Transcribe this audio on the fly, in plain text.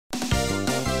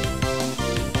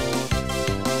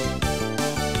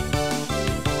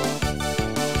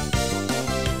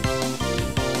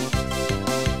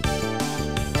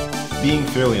being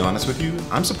fairly honest with you,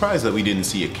 I'm surprised that we didn't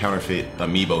see a counterfeit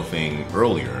Amiibo thing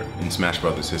earlier in Smash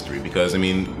Brothers history, because I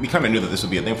mean, we kind of knew that this would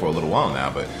be a thing for a little while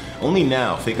now, but only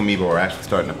now fake Amiibo are actually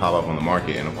starting to pop up on the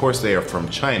market, and of course they are from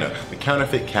China, the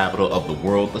counterfeit capital of the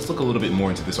world. Let's look a little bit more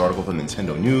into this article from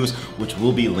Nintendo News, which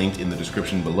will be linked in the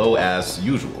description below as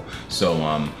usual. So,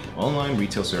 online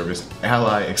retail service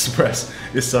AliExpress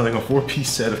is selling a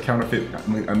 4-piece set of counterfeit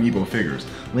Amiibo figures.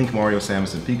 Link, Mario,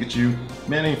 Samus, and Pikachu,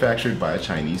 manufactured by a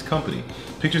Chinese company.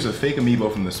 Pictures of fake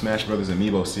Amiibo from the Smash Brothers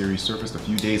Amiibo series surfaced a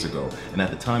few days ago, and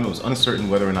at the time it was uncertain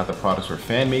whether or not the products were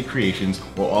fan-made creations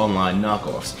or online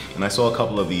knockoffs. And I saw a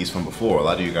couple of these from before. A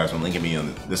lot of you guys were linking me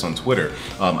on this on Twitter.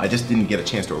 I just didn't get a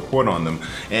chance to report on them.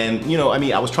 And you know, I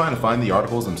mean, I was trying to find the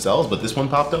articles themselves, but this one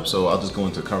popped up, so I'll just go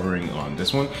into covering on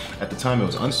this one. At the time it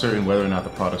was uncertain whether or not the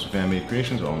products were fan-made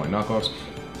creations or online knockoffs.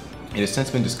 It has since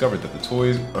been discovered that the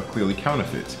toys are clearly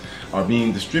counterfeits, are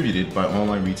being distributed by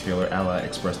online retailer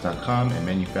AliExpress.com and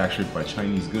manufactured by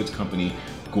Chinese goods company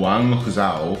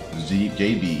Guangzhou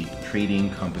JB Trading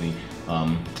Company.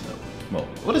 Well,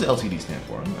 what does LTD stand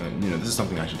for? You know, this is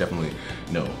something I should definitely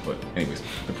know, but anyways.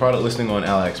 The product listing on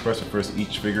AliExpress refers to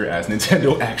each figure as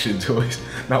Nintendo Action Toys.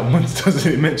 Not once does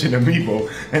it mention Amiibo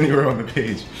anywhere on the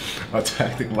page, a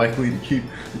tactic likely to keep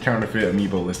the counterfeit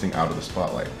Amiibo listing out of the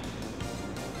spotlight.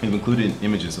 We've included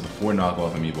images of the 4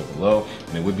 knockoff Amiibo below,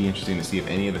 and it would be interesting to see if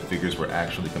any of the figures were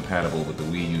actually compatible with the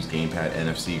Wii U's gamepad,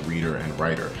 NFC, reader, and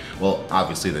writer. Well,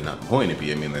 obviously they're not going to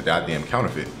be. I mean, they're goddamn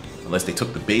counterfeit. Unless they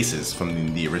took the bases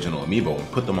from the original Amiibo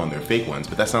and put them on their fake ones,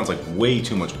 but that sounds like way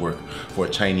too much work for a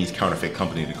Chinese counterfeit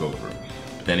company to go through.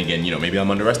 But then again, you know, maybe I'm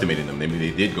underestimating them. Maybe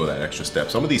they did go that extra step.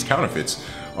 Some of these counterfeits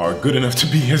are good enough to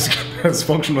be as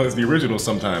functional as the original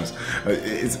sometimes.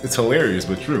 It's hilarious,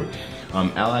 but true.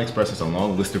 AliExpress has a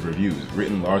long list of reviews,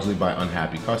 written largely by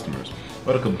unhappy customers,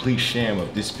 but a complete sham of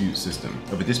a dispute system.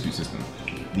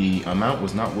 The amount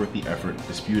was not worth the effort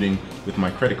disputing with my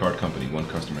credit card company, one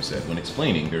customer said when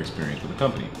explaining their experience with the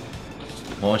company.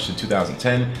 Launched in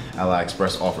 2010,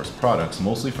 AliExpress offers products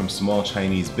mostly from small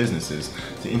Chinese businesses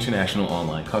to international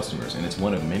online customers, and it's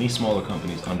one of many smaller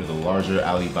companies under the larger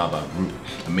Alibaba group,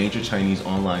 a major Chinese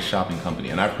online shopping company.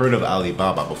 And I've heard of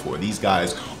Alibaba before. These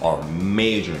guys are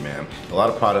major, man. A lot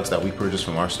of products that we purchase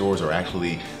from our stores are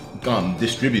actually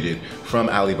distributed from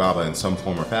Alibaba in some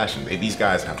form or fashion. These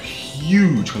guys have a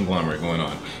huge conglomerate going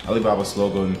on. Alibaba's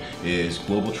slogan is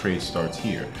 "Global Trade Starts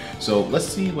Here." So let's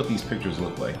see what these pictures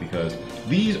look like, because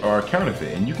these are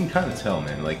counterfeit, and you can kind of tell,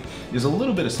 man, like there's a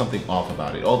little bit of something off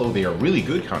about it, although they are really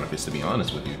good counterfeits, to be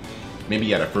honest with you.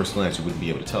 Maybe at a first glance you wouldn't be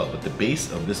able to tell, but the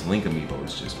base of this Link Amiibo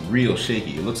is just real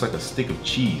shaky. It looks like a stick of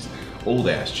cheese, old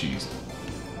ass cheese,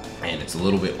 and it's a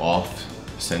little bit off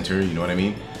center, you know what I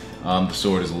mean? The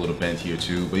sword is a little bent here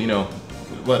too, but you know,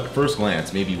 at first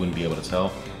glance, maybe you wouldn't be able to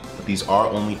tell. But these are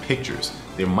only pictures.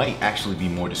 There might actually be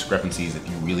more discrepancies if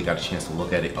you really got a chance to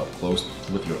look at it up close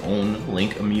with your own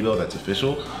Link Amiibo that's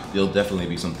official. There'll definitely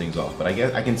be some things off, but I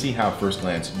guess I can see how at first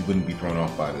glance you wouldn't be thrown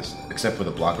off by this, except for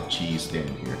the block of cheese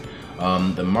standing here.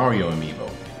 The Mario Amiibo.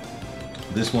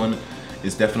 This one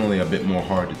is definitely a bit more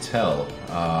hard to tell.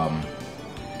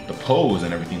 The pose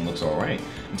and everything looks alright.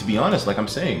 And to be honest, like I'm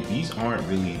saying, these aren't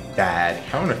really bad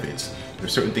counterfeits.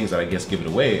 There's certain things that I guess give it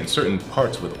away, and certain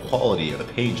parts where the quality of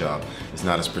the paint job is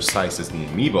not as precise as the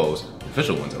Amiibos, the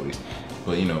official ones at least.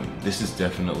 But you know, this is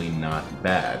definitely not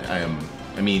bad.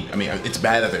 I mean, it's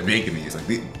bad that they're making these. Like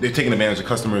they're taking advantage of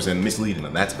customers and misleading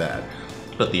them. That's bad.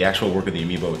 But the actual work of the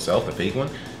Amiibo itself, the fake one,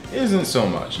 isn't so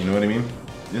much. You know what I mean?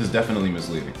 This is definitely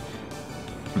misleading.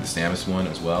 The Samus one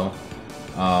as well.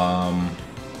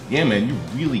 Yeah, man, you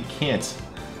really can't.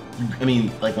 I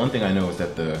mean, like one thing I know is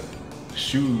that the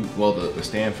shoe, well, the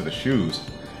stand for the shoes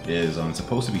is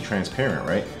supposed to be transparent,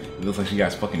 right? It looks like she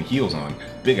has fucking heels on,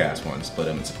 big ass ones, but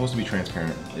it's supposed to be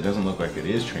transparent. It doesn't look like it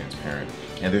is transparent,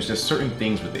 and there's just certain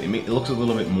things with it. It looks a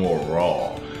little bit more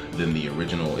raw than the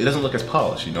original. It doesn't look as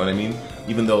polished, you know what I mean?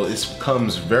 Even though this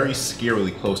comes very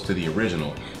scarily close to the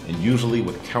original, and usually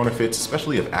with counterfeits,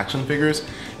 especially of action figures,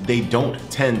 they don't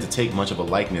tend to take much of a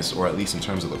likeness, or at least in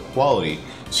terms of the quality,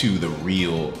 to the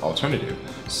real alternative.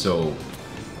 So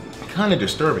kind of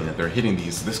disturbing that they're hitting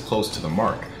these this close to the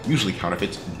mark. Usually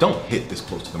counterfeits don't hit this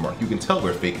close to the mark. You can tell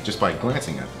they're fake just by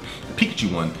glancing at them. The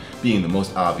Pikachu one being the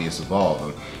most obvious of all of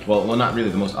them. Well, not really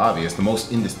the most obvious, the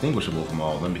most indistinguishable from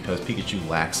all of them, because Pikachu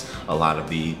lacks a lot of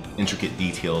the intricate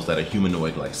details that a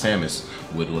humanoid like Samus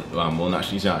would, well,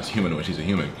 she's not humanoid, she's a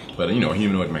human, but you know, a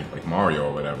humanoid like Mario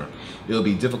or whatever. It'll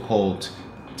be difficult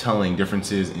telling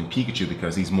differences in Pikachu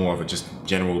because he's more of a just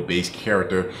general base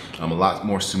character, a lot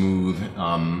more smooth,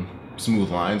 smooth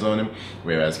lines on him,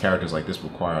 whereas characters like this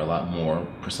require a lot more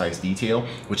precise detail,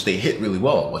 which they hit really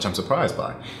well, which I'm surprised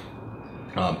by.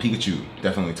 Pikachu,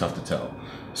 definitely tough to tell.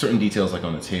 Certain details like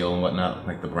on the tail and whatnot,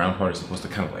 like the brown part is supposed to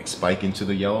kind of like spike into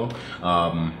the yellow.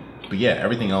 But yeah,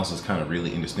 everything else is kind of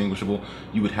really indistinguishable.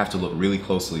 You would have to look really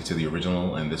closely to the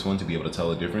original and this one to be able to tell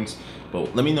the difference.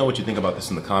 But let me know what you think about this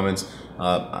in the comments.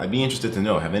 I'd be interested to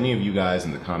know, have any of you guys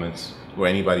in the comments or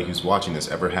anybody who's watching this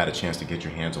ever had a chance to get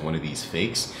your hands on one of these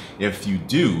fakes? If you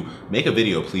do, make a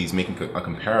video please making a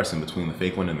comparison between the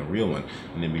fake one and the real one.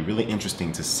 And it'd be really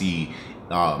interesting to see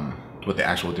what the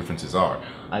actual differences are.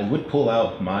 I would pull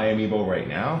out my Amiibo right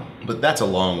now, but that's a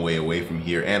long way away from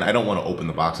here, and I don't want to open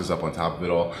the boxes up on top of it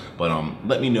all. But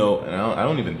let me know. And I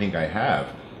don't even think I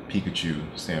have Pikachu,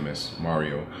 Samus,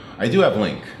 Mario. I do have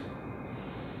Link.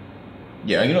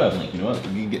 Yeah, I do have Link. You know what?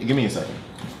 Give me a second.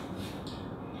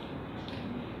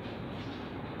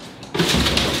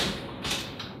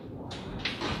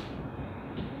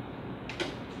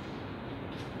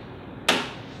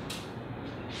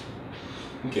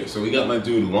 Okay, so we got my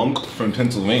dude Lunk from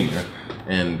Pennsylvania,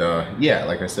 and yeah,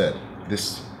 like I said,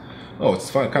 this, oh, it's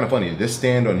kind of funny, this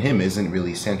stand on him isn't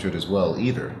really centered as well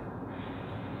either.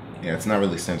 Yeah, it's not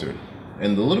really centered,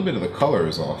 and a little bit of the color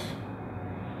is off.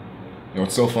 You know,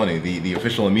 it's so funny, the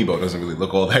official Amiibo doesn't really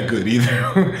look all that good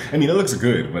either. I mean, it looks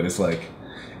good, but it's like,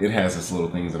 it has its little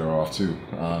things that are off too.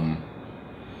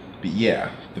 But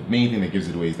yeah, the main thing that gives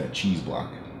it away is that cheese block.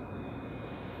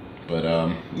 But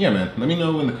yeah, man, let me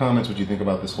know in the comments what you think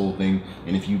about this whole thing.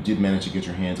 And if you did manage to get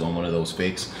your hands on one of those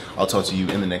fakes, I'll talk to you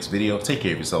in the next video. Take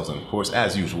care of yourselves, and of course,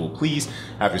 as usual, please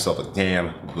have yourself a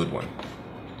damn good one.